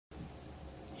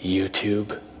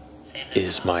YouTube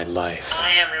is my life.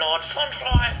 I am Lord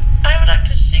Fauntleroy. I would like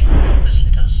to sing for you this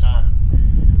little song.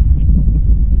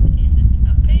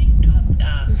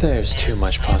 There's too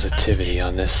much positivity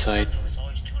on this site.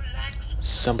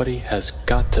 Somebody has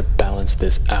got to balance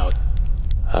this out.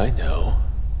 I know.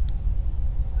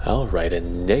 I'll write a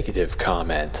negative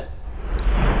comment.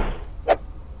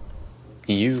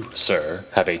 You, sir,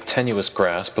 have a tenuous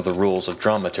grasp of the rules of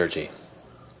dramaturgy.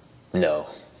 No,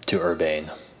 too urbane,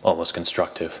 almost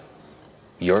constructive.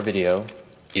 Your video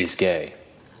is gay.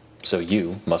 So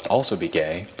you must also be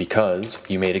gay because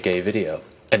you made a gay video.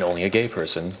 And only a gay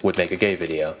person would make a gay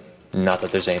video. Not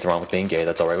that there's anything wrong with being gay,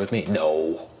 that's alright with me.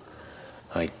 No.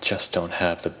 I just don't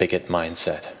have the bigot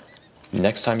mindset.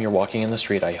 Next time you're walking in the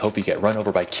street, I hope you get run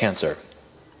over by cancer.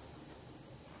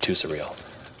 Too surreal.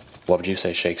 What would you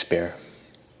say, Shakespeare?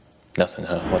 Nothing,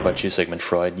 huh? What about you, Sigmund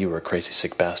Freud? You were a crazy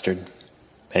sick bastard.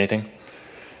 Anything?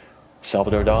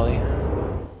 Salvador Dali?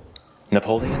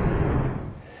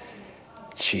 Napoleon?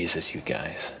 Jesus, you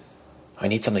guys. I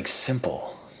need something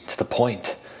simple, to the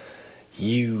point.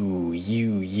 You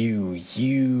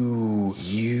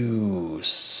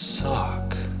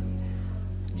suck.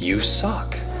 You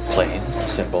suck. Plain,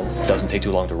 simple, doesn't take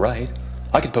too long to write.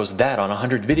 I could post that on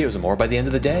 100 videos or more by the end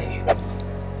of the day.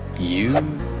 You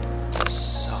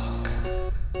suck.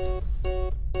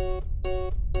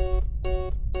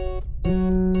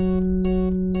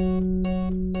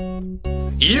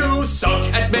 You suck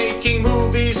at making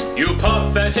movies, you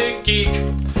pathetic geek.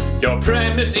 Your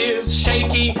premise is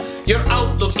shaky, your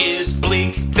outlook is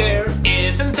bleak. There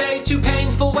isn't a too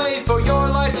painful way for your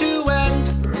life to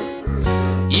end.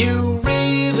 You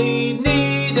really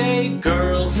need a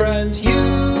girlfriend.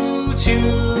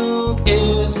 YouTube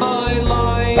is my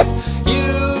life.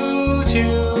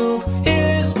 YouTube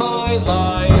is my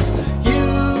life.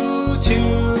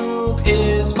 YouTube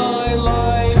is my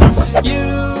life.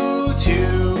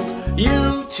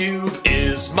 YouTube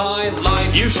is my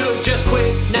life. You should just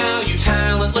quit now, you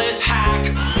talentless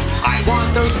hack. I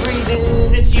want those 3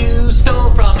 minutes you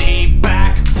stole from me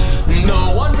back.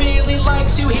 No one really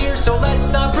likes you here, so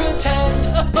let's not pretend.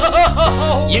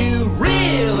 You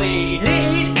really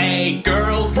need a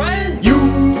girlfriend.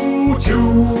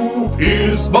 YouTube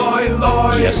is my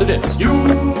life. Yes, it is.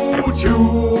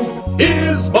 YouTube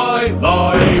is my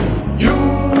life.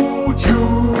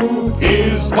 YouTube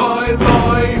is my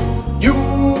life.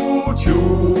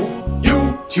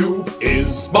 YouTube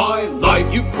is my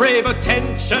life. You crave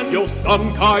attention, you're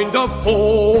some kind of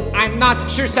whore. I'm not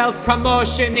sure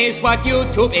self-promotion is what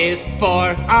YouTube is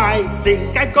for. I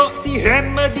think I've got the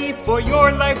remedy for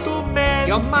your life to mend.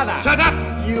 Your mother. Shut up!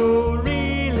 You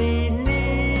really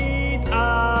need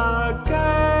a girlfriend.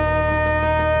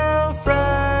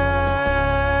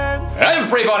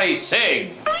 Everybody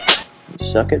sing!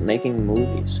 Suck at making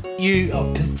movies. You are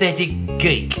pathetic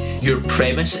geek. Your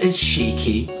premise is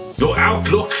shaky. Your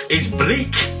outlook is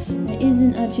bleak. There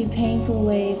isn't a too painful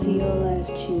way for your life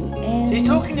to end. He's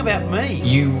talking about me.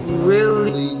 You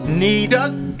really need a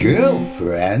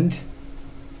girlfriend?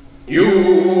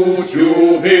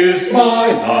 YouTube is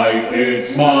my life,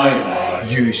 it's my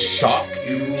life. You suck.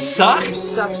 You suck? You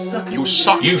suck. You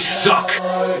suck. You suck.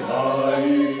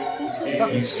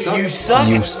 You suck. You suck? You suck.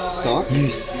 You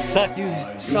suck. You You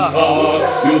suck.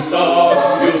 suck. You suck.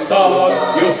 You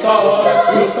suck. You suck. You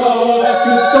suck.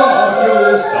 You suck.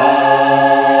 You suck.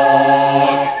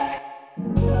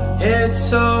 It's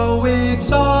so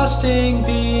exhausting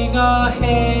being a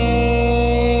hater.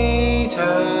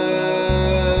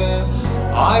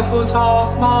 I put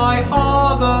off my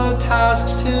other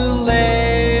tasks till later.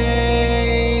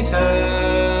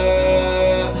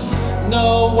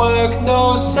 No work,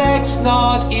 no sex,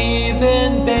 not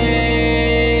even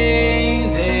bathing.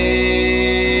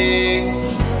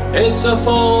 It's a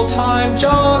full-time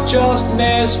job, just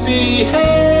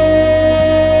misbehaving.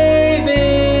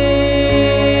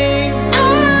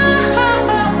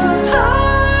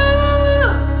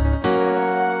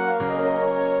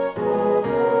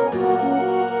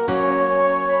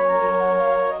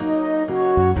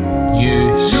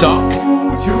 You suck.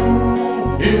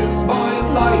 YouTube is my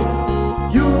life.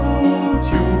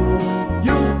 YouTube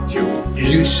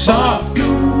is You suck.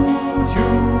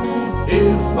 YouTube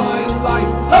is my life.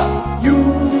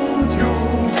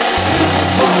 YouTube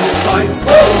is my life.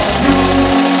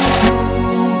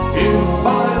 YouTube is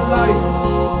my life.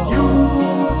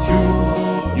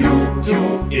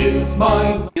 YouTube is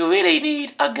my. You really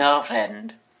need a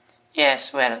girlfriend.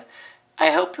 Yes, well,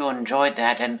 I hope you enjoyed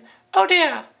that, and oh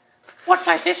dear, what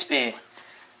might this be?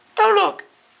 Oh look,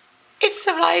 it's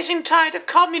the rising tide of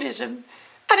communism,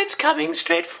 and it's coming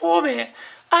straight for me.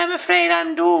 I'm afraid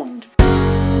I'm doomed.